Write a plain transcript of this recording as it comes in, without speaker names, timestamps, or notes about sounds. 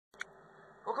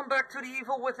Welcome back to the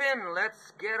Evil Within.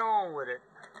 Let's get on with it.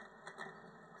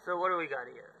 So what do we got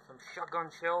here? Some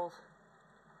shotgun shells.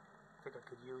 I think I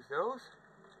could use those.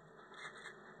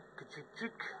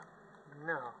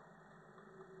 No.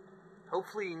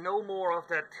 Hopefully no more of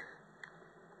that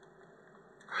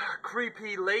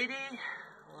creepy lady.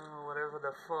 Well, whatever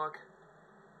the fuck.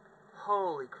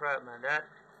 Holy crap, man. That,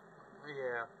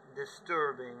 yeah,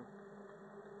 disturbing.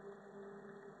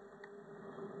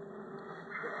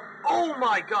 Oh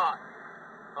my god!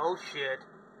 Oh shit.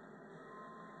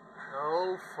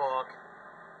 Oh fuck.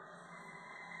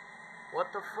 What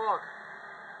the fuck?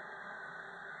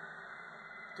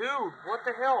 Dude, what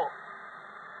the hell?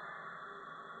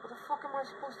 Where the fuck am I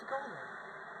supposed to go then?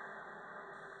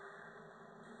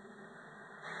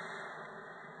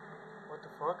 What the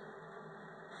fuck?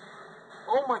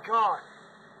 Oh my god!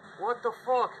 What the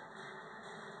fuck?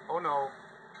 Oh no.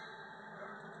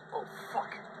 Oh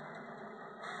fuck.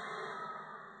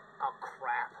 Oh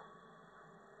crap.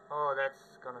 Oh,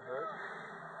 that's gonna hurt.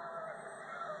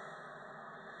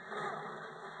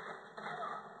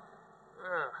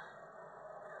 Ugh.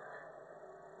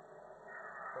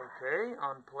 Okay,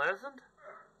 unpleasant.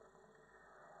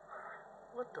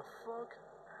 What the fuck?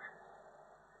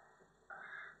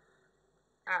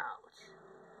 Ouch.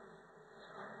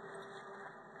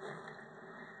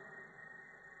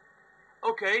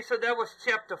 Okay, so that was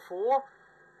chapter 4.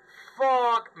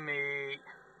 Fuck me.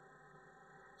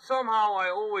 Somehow I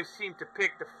always seem to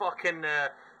pick the fucking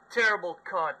terrible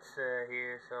cuts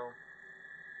here, so...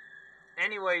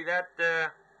 Anyway, that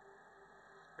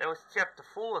was chapter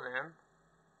 4 then.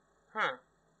 Huh.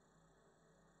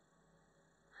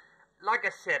 Like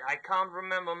I said, I can't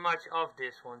remember much of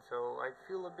this one, so I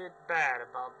feel a bit bad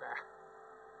about that.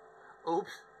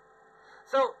 Oops.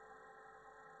 So,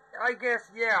 I guess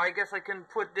I can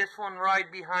put this one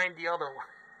right behind the other one.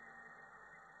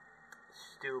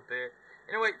 Stupid.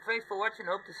 Anyway, thanks for watching.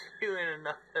 Hope to see you in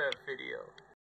another video.